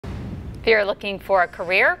If you're looking for a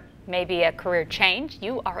career, maybe a career change,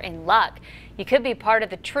 you are in luck. You could be part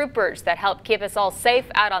of the troopers that help keep us all safe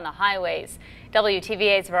out on the highways.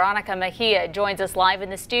 WTVA's Veronica Mejia joins us live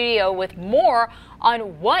in the studio with more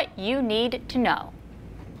on what you need to know.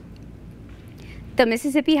 The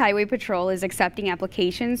Mississippi Highway Patrol is accepting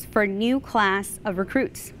applications for a new class of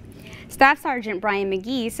recruits. Staff Sergeant Brian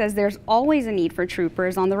McGee says there's always a need for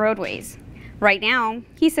troopers on the roadways. Right now,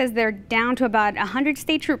 he says they're down to about 100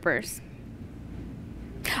 state troopers.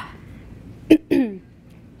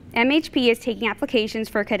 MHP is taking applications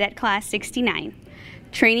for Cadet Class 69.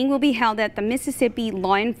 Training will be held at the Mississippi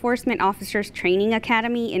Law Enforcement Officers Training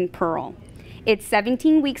Academy in Pearl. It's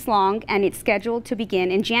 17 weeks long and it's scheduled to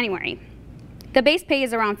begin in January. The base pay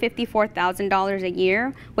is around $54,000 a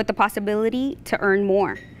year with the possibility to earn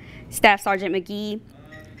more. Staff Sergeant McGee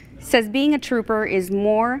says being a trooper is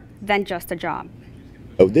more than just a job.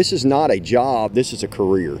 Oh, this is not a job, this is a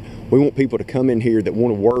career. We want people to come in here that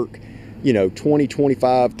want to work, 20,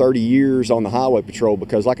 25, 30 years on the highway patrol,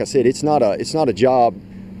 because like I said, it's not a job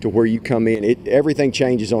to where you come in. Everything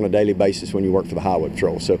changes on a daily basis when you work for the highway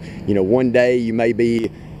patrol. So, one day you may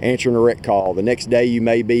be answering a wreck call, the next day you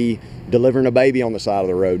may be delivering a baby on the side of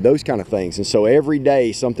the road, those kind of things. And so every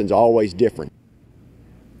day something's always different.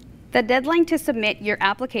 The deadline to submit your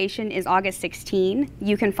application is August 16.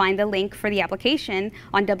 You can find the link for the application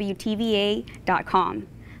on WTVA.com.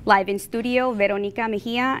 Live in studio, Veronica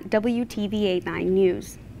Mejia, WTVA 9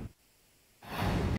 News.